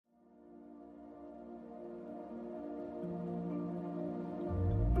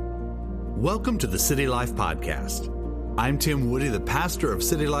Welcome to the City Life Podcast. I'm Tim Woody, the pastor of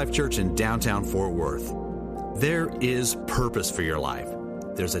City Life Church in downtown Fort Worth. There is purpose for your life.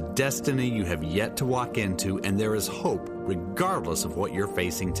 There's a destiny you have yet to walk into, and there is hope regardless of what you're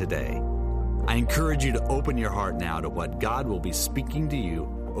facing today. I encourage you to open your heart now to what God will be speaking to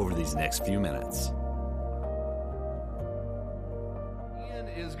you over these next few minutes.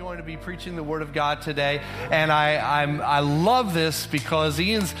 Is going to be preaching the Word of God today, and I love this because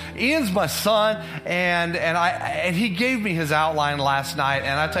Ian's my son, and he gave me his outline last night,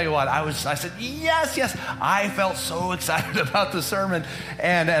 and I tell you what, I said yes, I felt so excited about the sermon,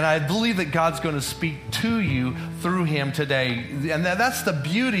 and I believe that God's going to speak to you through him today, and that's the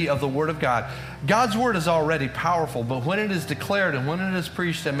beauty of the Word of God. God's Word is already powerful, but when it is declared and when it is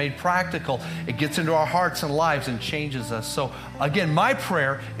preached and made practical, it gets into our hearts and lives and changes us. So again, my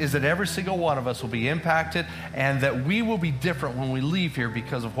prayer is that every single one of us will be impacted and that we will be different when we leave here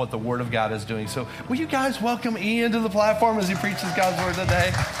because of what the Word of God is doing. So will you guys welcome Ian to the platform as he preaches God's Word today?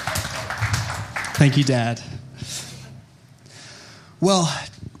 Thank you, Dad. Well,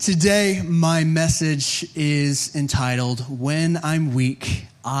 today my message is entitled, When I'm Weak,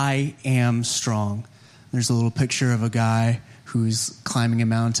 I Am Strong. There's a little picture of a guy who's climbing a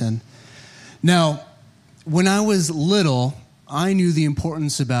mountain. Now, when I was little, I knew the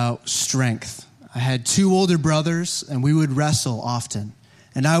importance about strength. I had two older brothers, and we would wrestle often,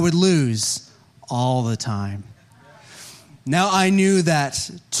 and I would lose all the time. Now, I knew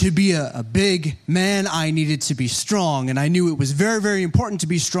that to be a big man, I needed to be strong, and I knew it was very, very important to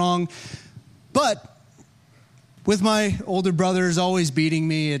be strong, but with my older brothers always beating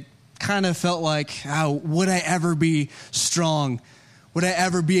me, it kind of felt like, would I ever be strong? Would I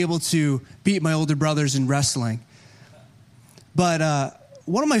ever be able to beat my older brothers in wrestling? But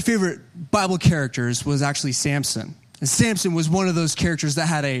one of my favorite Bible characters was actually Samson. And Samson was one of those characters that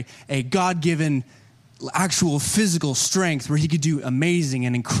had a God-given actual physical strength where he could do amazing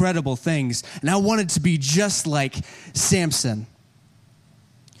and incredible things. And I wanted to be just like Samson.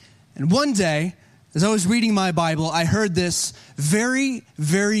 And one day, as I was reading my Bible, I heard this very,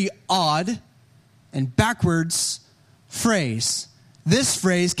 very odd and backwards phrase. This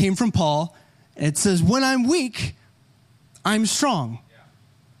phrase came from Paul, and it says, when I'm weak, I'm strong.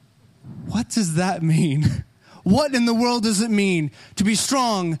 What does that mean? What in the world does it mean to be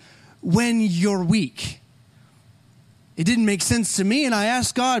strong when you're weak? It didn't make sense to me, and I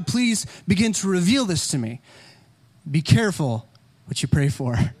asked God, please begin to reveal this to me. Be careful what you pray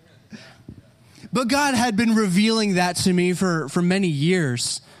for. But God had been revealing that to me for many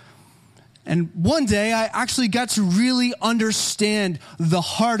years. And one day, I actually got to really understand the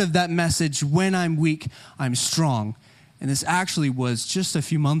heart of that message, when I'm weak, I'm strong. And this actually was just a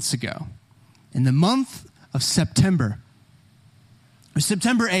few months ago. In the month of September. It was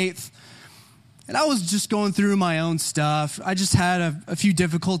September 8th, and I was just going through my own stuff. I just had a few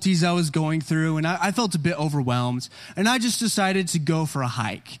difficulties I was going through, and I felt a bit overwhelmed. And I just decided to go for a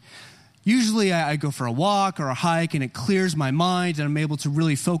hike. Usually I go for a walk or a hike, and it clears my mind, and I'm able to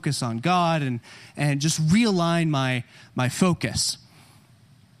really focus on God and just realign my focus.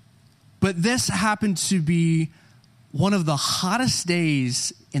 But this happened to be one of the hottest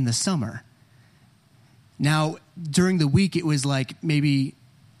days in the summer. Now, during the week, it was like maybe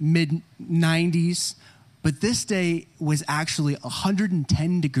mid-90s, but this day was actually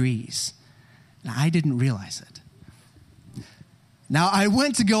 110 degrees, and I didn't realize it. Now, I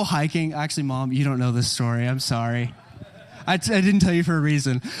went to go hiking. Actually, Mom, you don't know this story. I'm sorry. I didn't tell you for a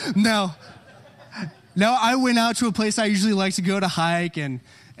reason. Now, I went out to a place I usually like to go to hike, and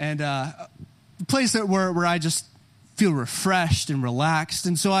a place where I just feel refreshed and relaxed.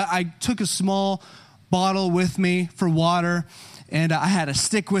 And so I took a small bottle with me for water, and I had a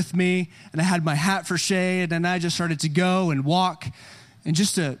stick with me, and I had my hat for shade, and I just started to go and walk, and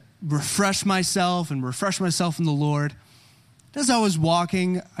just to refresh myself in the Lord. As I was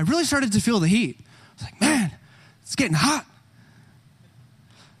walking, I really started to feel the heat. I was like, man, it's getting hot.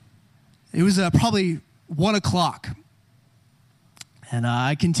 It was probably 1 o'clock. And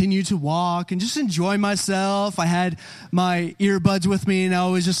I continued to walk and just enjoy myself. I had my earbuds with me, and I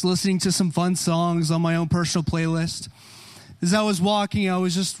was just listening to some fun songs on my own personal playlist. As I was walking, I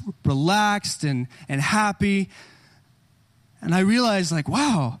was just relaxed and happy. And I realized, like,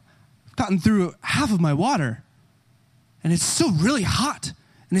 wow, I've gotten through half of my water. And it's still really hot.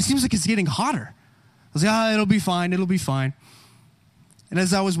 And it seems like it's getting hotter. I was like, it'll be fine. And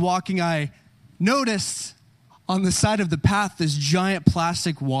as I was walking, I noticed on the side of the path this giant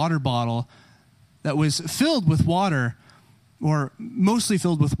plastic water bottle that was filled with water, or mostly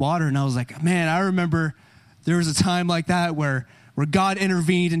filled with water. And I was like, man, I remember there was a time like that where where God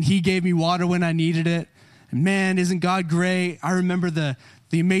intervened and he gave me water when I needed it. And man, isn't God great? I remember the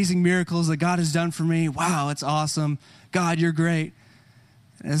amazing miracles that God has done for me. Wow, it's awesome. God, you're great.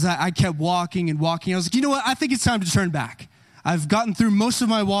 As I kept walking and walking, I was like, you know what? I think it's time to turn back. I've gotten through most of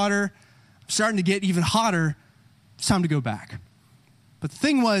my water. I'm starting to get even hotter. It's time to go back. But the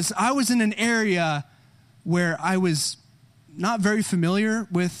thing was, I was in an area where I was not very familiar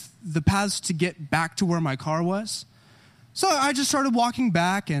with the paths to get back to where my car was. So I just started walking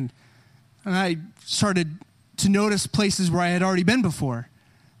back, and I started to notice places where I had already been before,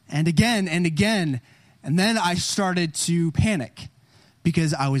 and again and again. And then I started to panic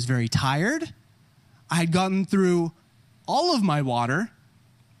because I was very tired. I had gotten through all of my water,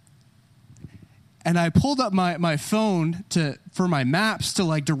 and I pulled up my phone for my maps to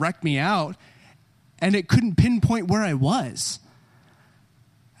like direct me out, and it couldn't pinpoint where I was.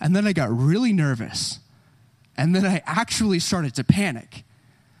 And then I got really nervous. And then I actually started to panic.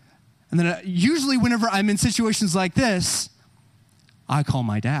 And then usually whenever I'm in situations like this, I call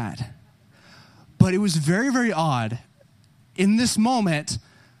my dad. But it was very, very odd. In this moment,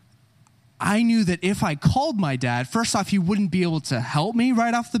 I knew that if I called my dad, first off, he wouldn't be able to help me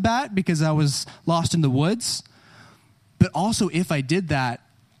right off the bat because I was lost in the woods. But also, if I did that,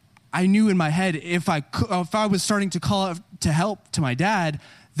 I knew in my head if I was starting to call out to help to my dad,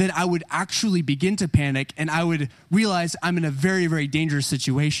 then I would actually begin to panic and I would realize I'm in a very, very dangerous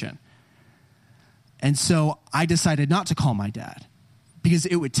situation. And so I decided not to call my dad because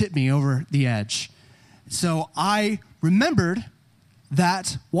it would tip me over the edge. So I remembered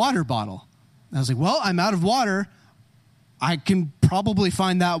that water bottle. I was like, well, I'm out of water. I can probably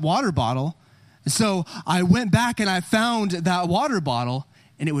find that water bottle. So I went back and I found that water bottle,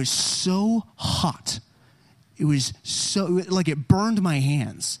 and it was so hot. It was so, like it burned my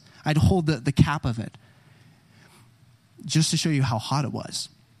hands. I'd hold the cap of it just to show you how hot it was.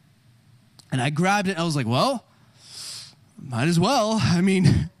 And I grabbed it, and I was like, well, might as well. I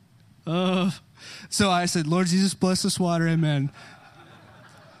mean, so I said, Lord Jesus, bless this water, amen.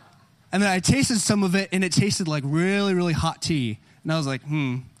 And then I tasted some of it, and it tasted like really, really hot tea. And I was like,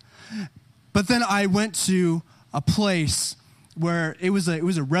 But then I went to a place where it was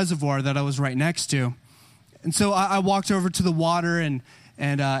a reservoir that I was right next to. And so I walked over to the water,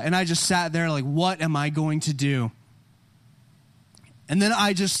 and I just sat there like, what am I going to do? And then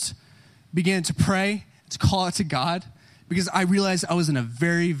I just began to pray, to call out to God, because I realized I was in a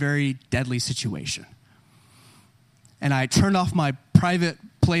very, very deadly situation. And I turned off my private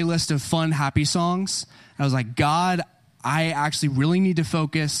playlist of fun, happy songs. I was like, God, I actually really need to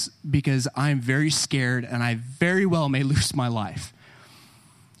focus because I'm very scared and I very well may lose my life.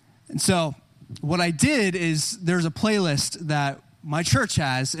 And so what I did is there's a playlist that my church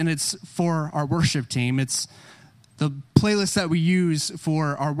has, and it's for our worship team. It's the playlist that we use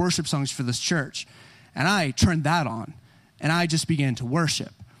for our worship songs for this church. And I turned that on, and I just began to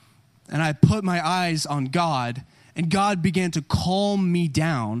worship. And I put my eyes on God, and God began to calm me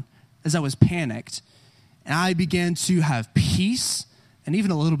down as I was panicked. And I began to have peace and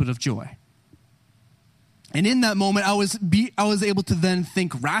even a little bit of joy. And in that moment, I was able to then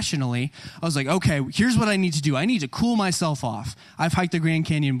think rationally. I was like, okay, here's what I need to do. I need to cool myself off. I've hiked the Grand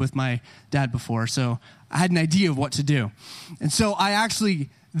Canyon with my dad before, so I had an idea of what to do. And so I actually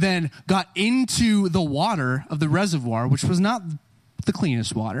then got into the water of the reservoir, which was not the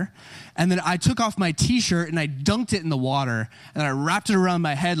cleanest water. And then I took off my T-shirt and I dunked it in the water, and I wrapped it around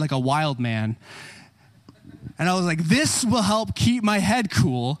my head like a wild man. And I was like, this will help keep my head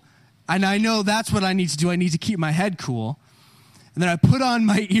cool. And I know that's what I need to do. I need to keep my head cool. And then I put on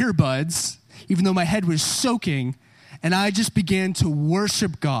my earbuds, even though my head was soaking, and I just began to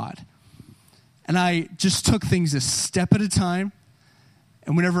worship God. And I just took things a step at a time.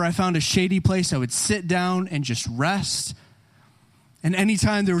 And whenever I found a shady place, I would sit down and just rest. And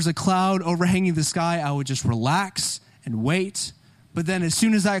anytime there was a cloud overhanging the sky, I would just relax and wait. But then as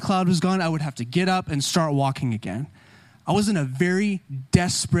soon as that cloud was gone, I would have to get up and start walking again. I was in a very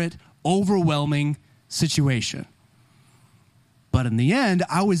desperate, overwhelming situation. But in the end,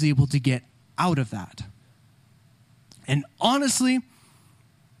 I was able to get out of that. And honestly,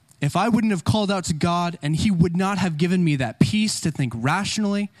 if I wouldn't have called out to God and he would not have given me that peace to think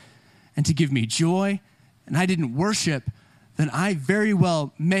rationally and to give me joy, and I didn't worship, then I very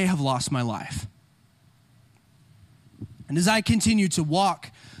well may have lost my life. And as I continued to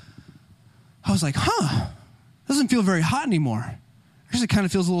walk, I was like, it doesn't feel very hot anymore. Actually, it kind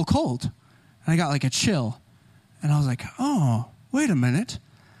of feels a little cold. And I got like a chill. And I was like, oh, wait a minute.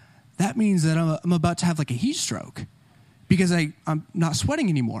 That means that I'm about to have like a heat stroke because I'm not sweating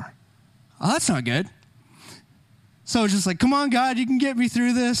anymore. Oh, that's not good. So I was just like, come on, God, you can get me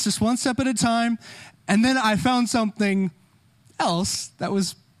through this, just one step at a time. And then I found something else that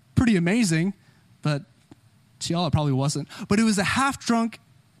was pretty amazing, but to y'all it probably wasn't. But it was a half-drunk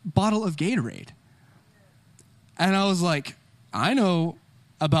bottle of Gatorade. And I was like, I know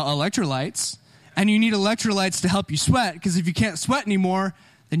about electrolytes, and you need electrolytes to help you sweat, because if you can't sweat anymore,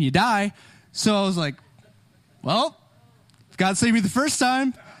 then you die. So I was like, well, if God saved me the first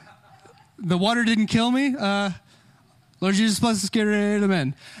time, the water didn't kill me, Lord Jesus, bless this Gatorade,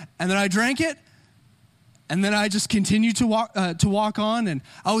 amen. And then I drank it, and then I just continued to walk on, and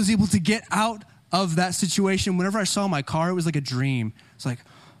I was able to get out of that situation. Whenever I saw my car, it was like a dream. It's like,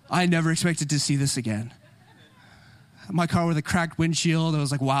 I never expected to see this again. My car with a cracked windshield, I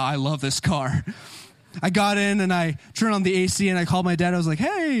was like, wow, I love this car. I got in, and I turned on the AC, and I called my dad. I was like,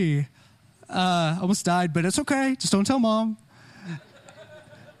 hey, I almost died, but it's okay. Just don't tell Mom.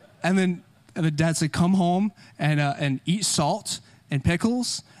 And then the dad said, come home and eat salt and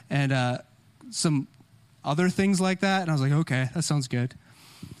pickles and some other things like that. And I was like, okay, that sounds good.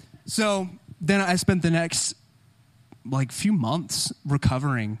 So then I spent the next few months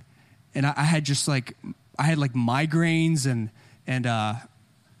recovering, and I had migraines and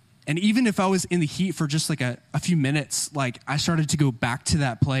even if I was in the heat for just a few minutes, I started to go back to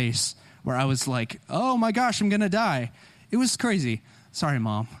that place where I was like, oh my gosh, I'm gonna die. It was crazy. Sorry,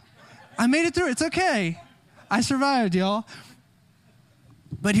 Mom. I made it through. It's okay. I survived, y'all.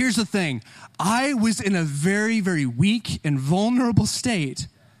 But here's the thing. I was in a very, very weak and vulnerable state.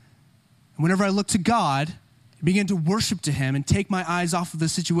 And whenever I looked to God, began to worship to him and take my eyes off of the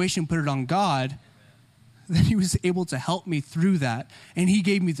situation, put it on God, then he was able to help me through that. And he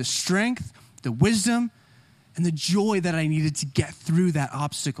gave me the strength, the wisdom, and the joy that I needed to get through that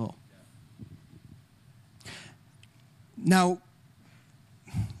obstacle. Now,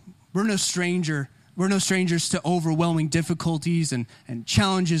 we're no strangers to overwhelming difficulties and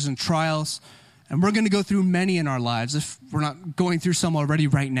challenges and trials. And we're going to go through many in our lives if we're not going through some already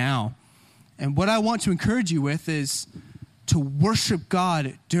right now. And what I want to encourage you with is to worship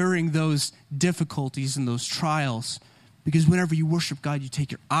God during those difficulties and those trials. Because whenever you worship God, you take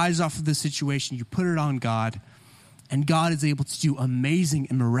your eyes off of the situation, you put it on God, and God is able to do amazing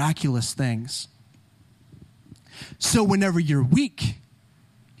and miraculous things. So whenever you're weak,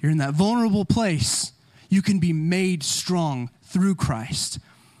 you're in that vulnerable place, you can be made strong through Christ.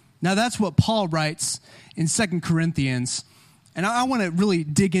 Now that's what Paul writes in 2 Corinthians. And I want to really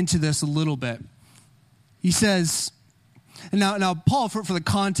dig into this a little bit. He says, and now Paul, for the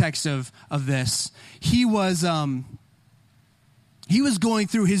context of this, he was going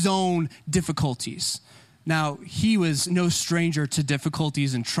through his own difficulties. Now, he was no stranger to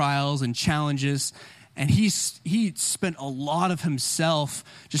difficulties and trials and challenges. And he spent a lot of himself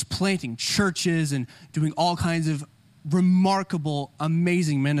just planting churches and doing all kinds of remarkable,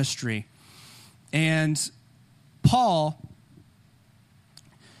 amazing ministry. And Paul,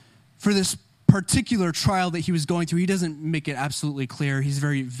 for this particular trial that he was going through, he doesn't make it absolutely clear. He's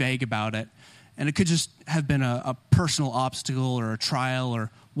very vague about it. And it could just have been a personal obstacle or a trial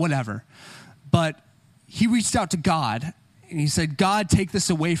or whatever. But he reached out to God. And he said, God, take this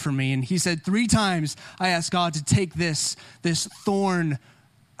away from me. And he said 3 times, I asked God to take this thorn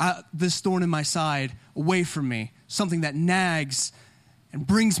in my side away from me, something that nags and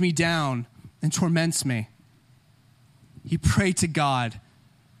brings me down and torments me. He prayed to God,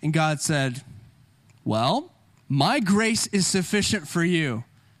 and God said, well, my grace is sufficient for you,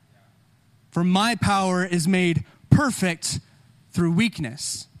 for my power is made perfect through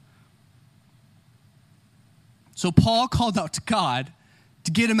weakness. So Paul called out to God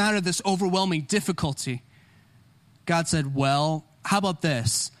to get him out of this overwhelming difficulty. God said, well, how about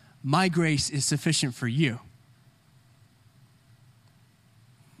this? My grace is sufficient for you.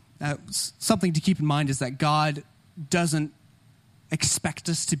 Now, something to keep in mind is that God doesn't expect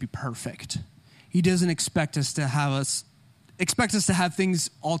us to be perfect. He doesn't expect us to have things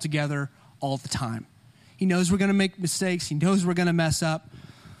all together all the time. He knows we're going to make mistakes. He knows we're going to mess up.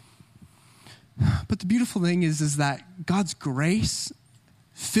 But the beautiful thing is that God's grace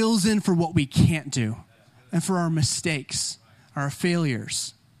fills in for what we can't do and for our mistakes, our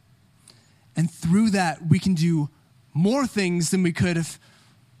failures. And through that, we can do more things than we could have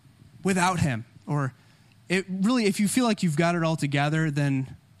without him. Or if you feel like you've got it all together,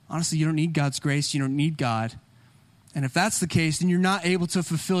 then honestly, you don't need God's grace. You don't need God. And if that's the case, then you're not able to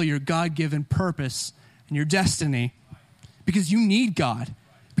fulfill your God-given purpose and your destiny because you need God.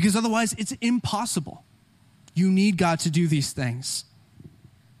 Because otherwise, it's impossible. You need God to do these things.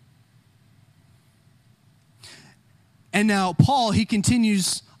 And now Paul, he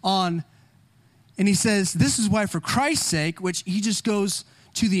continues on And he says, this is why for Christ's sake, which he just goes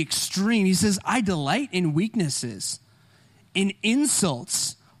to the extreme. He says, I delight in weaknesses, in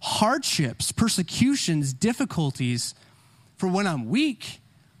insults, hardships, persecutions, difficulties. For when I'm weak,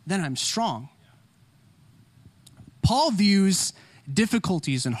 then I'm strong. Paul views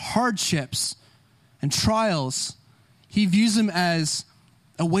difficulties and hardships and trials, he views them as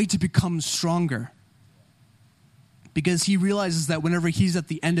a way to become stronger. Because he realizes that whenever he's at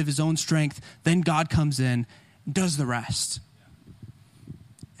the end of his own strength, then God comes in and does the rest.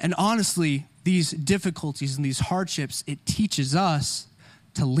 And honestly, these difficulties and these hardships, it teaches us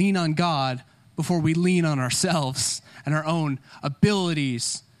to lean on God before we lean on ourselves and our own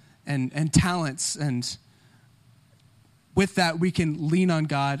abilities and talents. And with that, we can lean on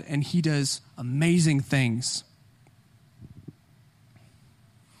God, and he does amazing things.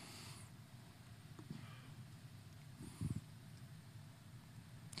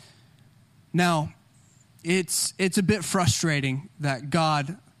 Now, it's a bit frustrating that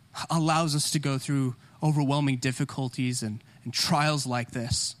God allows us to go through overwhelming difficulties and trials like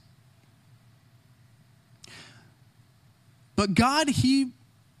this. But God, he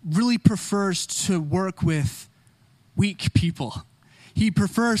really prefers to work with weak people. He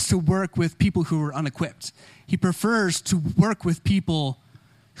prefers to work with people who are unequipped. He prefers to work with people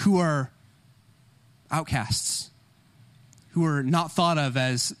who are outcasts, who are not thought of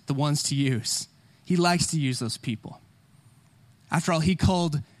as the ones to use. He likes to use those people. After all, he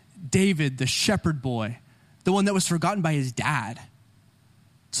called David the shepherd boy, the one that was forgotten by his dad,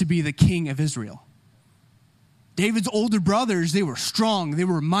 to be the king of Israel. David's older brothers, they were strong, they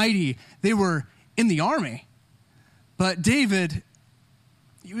were mighty, they were in the army. But David,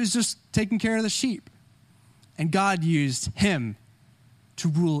 he was just taking care of the sheep. And God used him to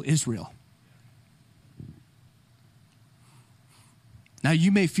rule Israel. Now,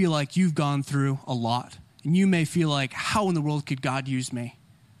 you may feel like you've gone through a lot, and you may feel like, how in the world could God use me?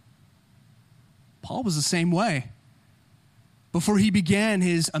 Paul was the same way. Before he began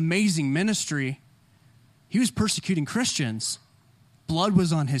his amazing ministry, he was persecuting Christians. Blood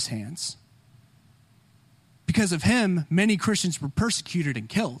was on his hands. Because of him, many Christians were persecuted and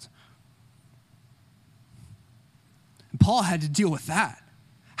killed. And Paul had to deal with that.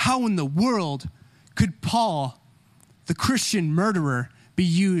 How in the world could Paul, the Christian murderer, be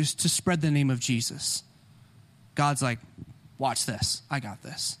used to spread the name of Jesus? God's like, watch this. I got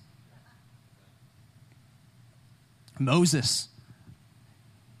this. Moses,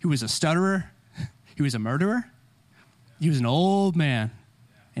 he was a stutterer. He was a murderer. He was an old man,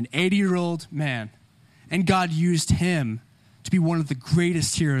 an 80-year-old man. And God used him to be one of the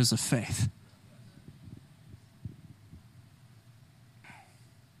greatest heroes of faith.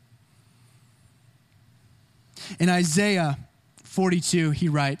 In Isaiah 42, he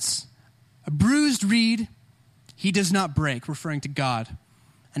writes, a bruised reed he does not break, referring to God,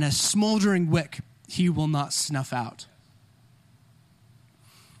 and a smoldering wick he will not snuff out.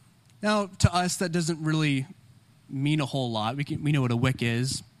 Now, to us, that doesn't really mean a whole lot. We know what a wick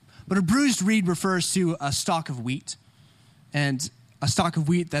is. But a bruised reed refers to a stalk of wheat. And a stalk of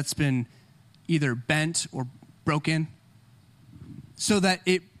wheat that's been either bent or broken so that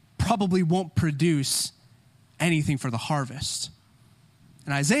it probably won't produce anything for the harvest.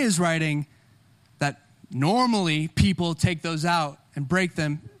 And Isaiah is writing that normally people take those out and break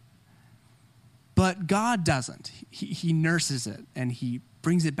them, but God doesn't. He nurses it and he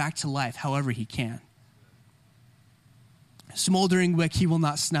brings it back to life however he can. Smoldering wick he will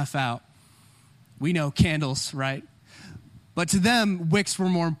not snuff out. We know candles, right? But to them, wicks were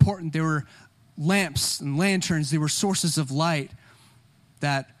more important. They were lamps and lanterns. They were sources of light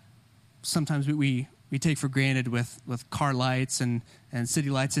that sometimes we take for granted with car lights and city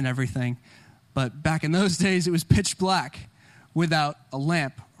lights and everything. But back in those days, it was pitch black without a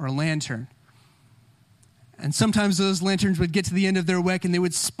lamp or a lantern. And sometimes those lanterns would get to the end of their wick and they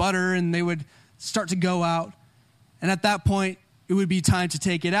would sputter and they would start to go out. And at that point, it would be time to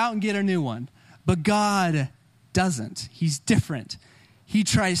take it out and get a new one. But God doesn't. He's different. He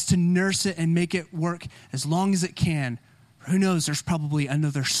tries to nurse it and make it work as long as it can. Who knows, there's probably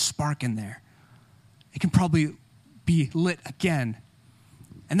another spark in there. It can probably be lit again.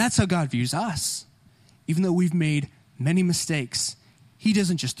 And that's how God views us. Even though we've made many mistakes, he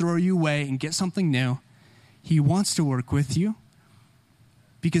doesn't just throw you away and get something new. He wants to work with you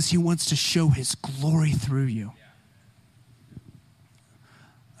because he wants to show his glory through you.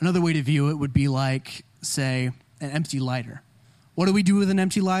 Another way to view it would be like, say, an empty lighter. What do we do with an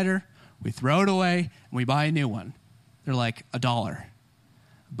empty lighter? We throw it away and we buy a new one. They're like $1.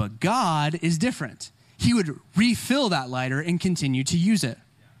 But God is different. He would refill that lighter and continue to use it.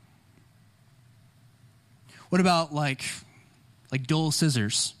 What about like dull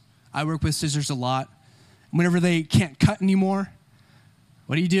scissors? I work with scissors a lot. Whenever they can't cut anymore,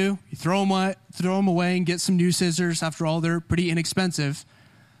 what do? You throw them away and get some new scissors. After all, they're pretty inexpensive.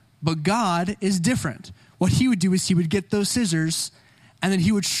 But God is different. What he would do is he would get those scissors and then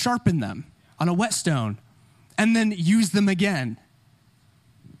he would sharpen them on a whetstone and then use them again.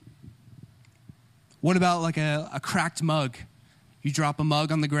 What about like a cracked mug? You drop a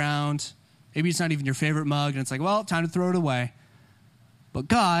mug on the ground. Maybe it's not even your favorite mug, and it's like, well, time to throw it away. But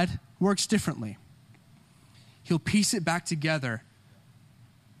God works differently. He'll piece it back together,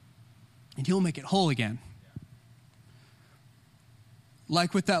 and he'll make it whole again.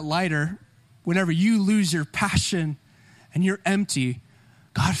 Like with that lighter, whenever you lose your passion and you're empty,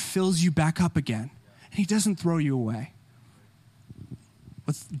 God fills you back up again, and he doesn't throw you away.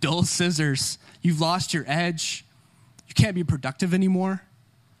 With dull scissors, you've lost your edge. You can't be productive anymore.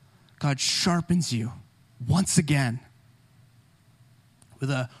 God sharpens you once again.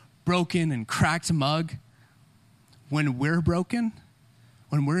 With a broken and cracked mug, when we're broken,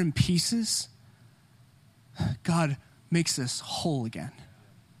 when we're in pieces, God makes us whole again.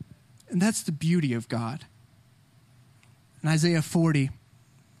 And that's the beauty of God. In Isaiah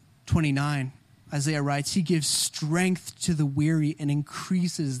 40:29, Isaiah writes, he gives strength to the weary and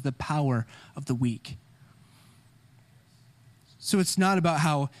increases the power of the weak. So it's not about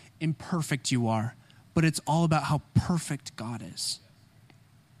how imperfect you are, but it's all about how perfect God is.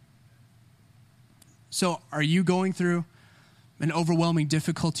 So are you going through an overwhelming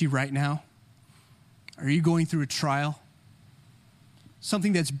difficulty right now? Are you going through a trial?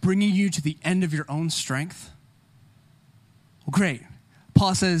 Something that's bringing you to the end of your own strength? Well, great.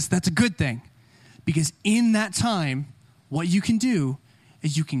 Paul says that's a good thing, because in that time, what you can do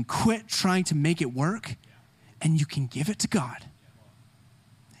is you can quit trying to make it work and you can give it to God.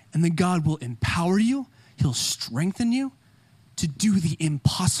 And then God will empower you. He'll strengthen you to do the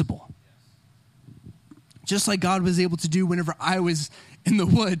impossible. Just like God was able to do whenever I was in the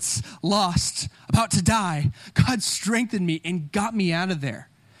woods, lost, about to die. God strengthened me and got me out of there.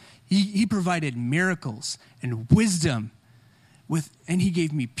 He provided miracles and wisdom, and he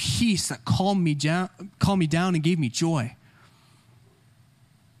gave me peace that calmed me down and gave me joy.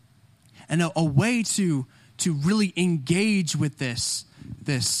 And a way to really engage with this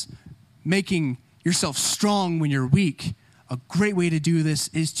making yourself strong when you're weak, a great way to do this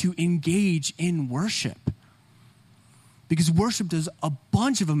is to engage in worship. Because worship does a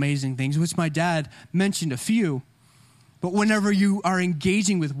bunch of amazing things, which my dad mentioned a few. But whenever you are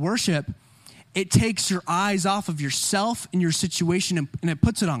engaging with worship, it takes your eyes off of yourself and your situation and it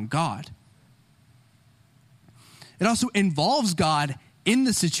puts it on God. It also involves God in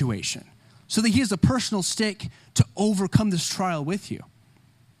the situation so that he has a personal stake to overcome this trial with you.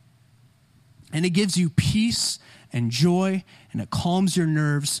 And it gives you peace and joy, and it calms your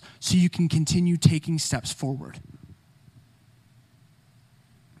nerves so you can continue taking steps forward.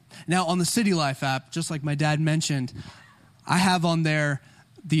 Now, on the City Life app, just like my dad mentioned, I have on there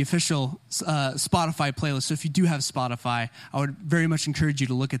the official Spotify playlist. So if you do have Spotify, I would very much encourage you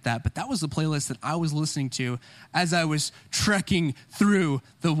to look at that. But that was the playlist that I was listening to as I was trekking through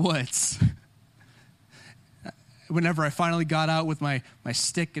the woods. Whenever I finally got out with my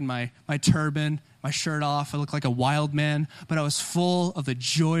stick and my turban, my shirt off, I looked like a wild man, but I was full of the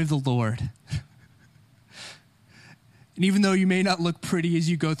joy of the Lord. And even though you may not look pretty as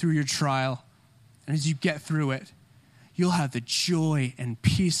you go through your trial, and as you get through it, you'll have the joy and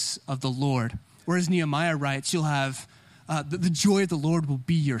peace of the Lord. Or as Nehemiah writes, you'll have the joy of the Lord will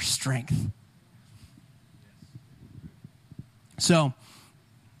be your strength. So,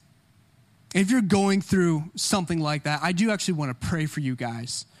 if you're going through something like that, I do actually want to pray for you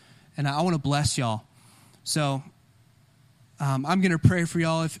guys. And I want to bless y'all. So I'm going to pray for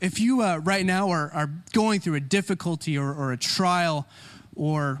y'all. If you right now are going through a difficulty or a trial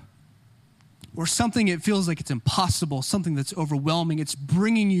or something it feels like it's impossible, something that's overwhelming, it's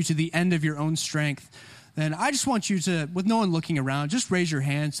bringing you to the end of your own strength, then I just want you to, with no one looking around, just raise your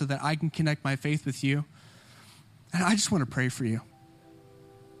hand so that I can connect my faith with you. And I just want to pray for you.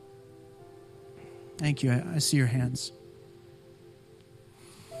 Thank you. I see your hands.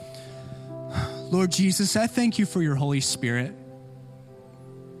 Lord Jesus, I thank you for your Holy Spirit.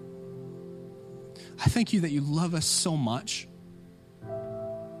 I thank you that you love us so much.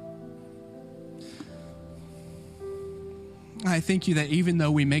 I thank you that even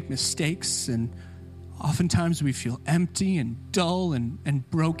though we make mistakes and oftentimes we feel empty and dull and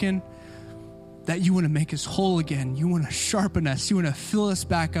broken, that you want to make us whole again. You want to sharpen us. You want to fill us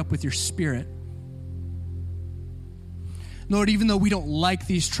back up with your Spirit. Lord, even though we don't like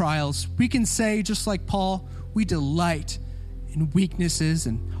these trials, we can say, just like Paul, We delight in weaknesses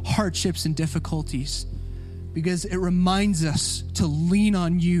and hardships and difficulties because it reminds us to lean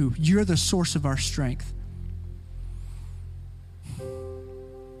on you. You're the source of our strength.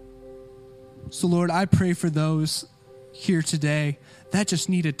 So Lord, I pray for those here today that just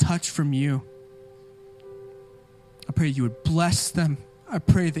need a touch from you. I pray you would bless them. I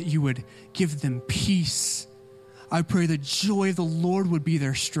pray that you would give them peace. I pray the joy of the Lord would be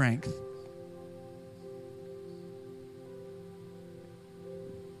their strength.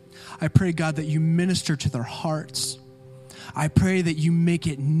 I pray, God, that you minister to their hearts. I pray that you make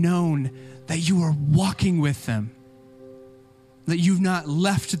it known that you are walking with them, that you've not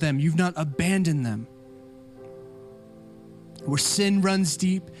left them, you've not abandoned them. Where sin runs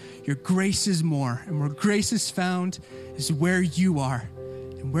deep, your grace is more. And where grace is found is where you are.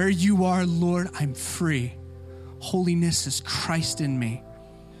 And where you are, Lord, I'm free. Holiness is Christ in me.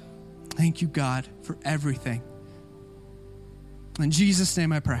 Thank you, God, for everything. In Jesus'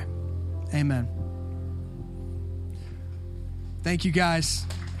 name I pray. Amen. Thank you, guys.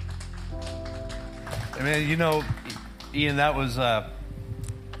 I mean, you know, Ian, that was a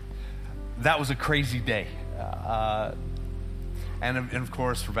crazy day. And of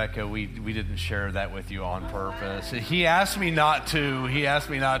course, Rebecca, we didn't share that with you on purpose. He asked me not to.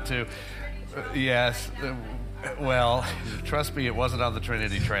 Yes. Well, trust me, it wasn't on the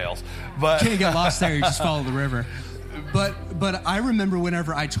Trinity trails. But you can't get lost there. You just follow the river. But I remember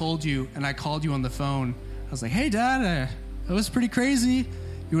whenever I told you and I called you on the phone, I was like, hey, Dad, it was pretty crazy.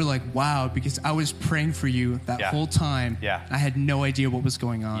 You were like, wow, because I was praying for you that whole time. Yeah. I had no idea what was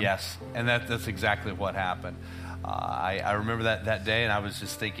going on. Yes, and that's exactly what happened. I remember that day, and I was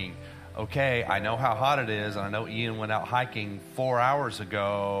just thinking, okay, I know how hot it is, and I know Ian went out hiking 4 hours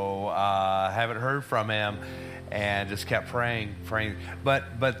ago. Haven't heard from him, and just kept praying.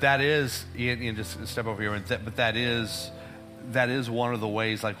 But that is, Ian, just step over here. But that is one of the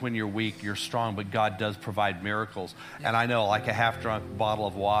ways, like when you're weak, you're strong, but God does provide miracles. Yeah. And I know, like a half-drunk bottle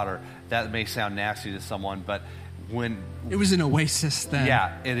of water, that may sound nasty to someone, but when it was an oasis then.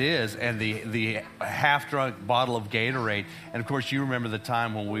 Yeah, it is. And the half-drunk bottle of Gatorade, and of course you remember the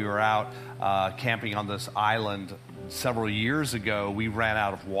time when we were out camping on this island several years ago, we ran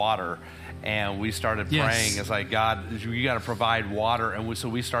out of water. And we started praying. It's like, God, you got to provide water. And so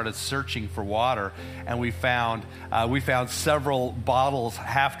we started searching for water, and we found several bottles,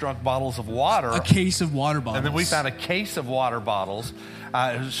 half-drunk bottles of water. A case of water bottles. And then we found a case of water bottles.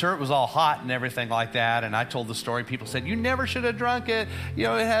 Sure, it was all hot and everything like that. And I told the story. People said, you never should have drunk it. You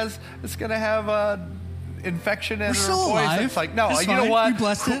know, it's going to have infection and poison. It's like, no, you know what? We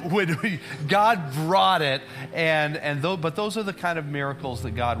blessed it. God brought it, but those are the kind of miracles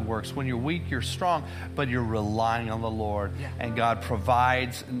that God works. When you're weak, you're strong, but you're relying on the Lord, and God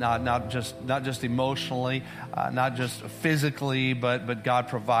provides not just emotionally, not just physically, but God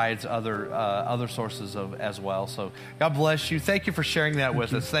provides other sources as well. So God bless you. Thank you for sharing that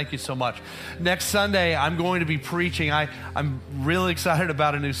with us. Thank you so much. Next Sunday, I'm going to be preaching. I'm really excited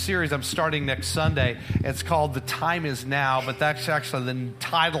about a new series I'm starting next Sunday. It's called The Time Is Now, but that's actually the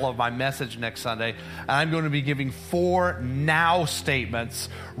title of my message next Sunday. And I'm going to be giving 4 now statements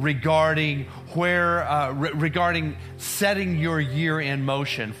regarding regarding setting your year in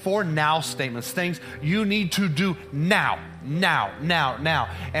motion. 4 now statements, things you need to do now.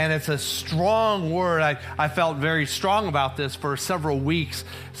 And it's a strong word. I felt very strong about this for several weeks.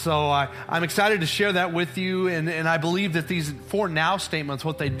 So I'm excited to share that with you. And I believe that these 4 now statements,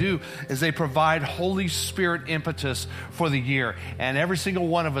 what they do is they provide Holy Spirit impetus for the year. And every single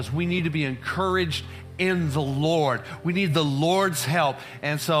one of us, we need to be encouraged in the Lord. We need the Lord's help.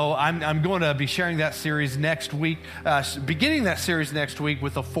 And so I'm going to be sharing that series next week, beginning that series next week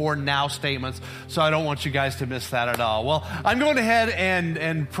with the 4 now statements. So I don't want you guys to miss that at all. Well, I'm going ahead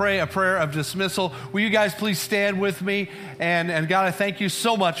and pray a prayer of dismissal. Will you guys please stand with me? And God, I thank you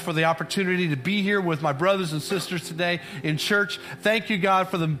so much for the opportunity to be here with my brothers and sisters today in church. Thank you, God,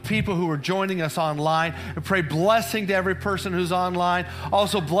 for the people who are joining us online. I pray blessing to every person who's online.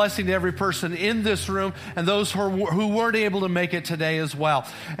 Also blessing to every person in this room and those who weren't able to make it today as well.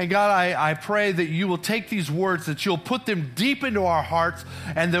 And God, I pray that you will take these words, that you'll put them deep into our hearts,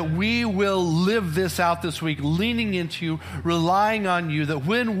 and that we will live this out this week, leaning into you, relying on you, that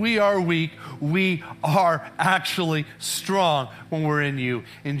when we are weak, we are actually strong when we're in you.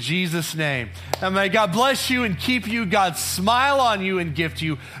 In Jesus' name. And may God bless you and keep you. God smile on you and gift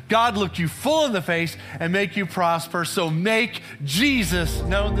you. God look you full in the face and make you prosper. So make Jesus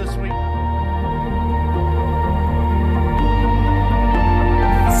known this week.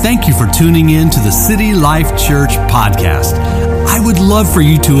 Thank you for tuning in to the City Life Church podcast. I would love for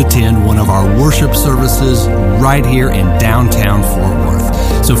you to attend one of our worship services right here in downtown Fort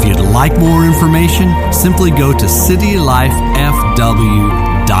Worth. So if you'd like more information, simply go to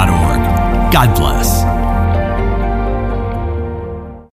citylifefw.org. God bless.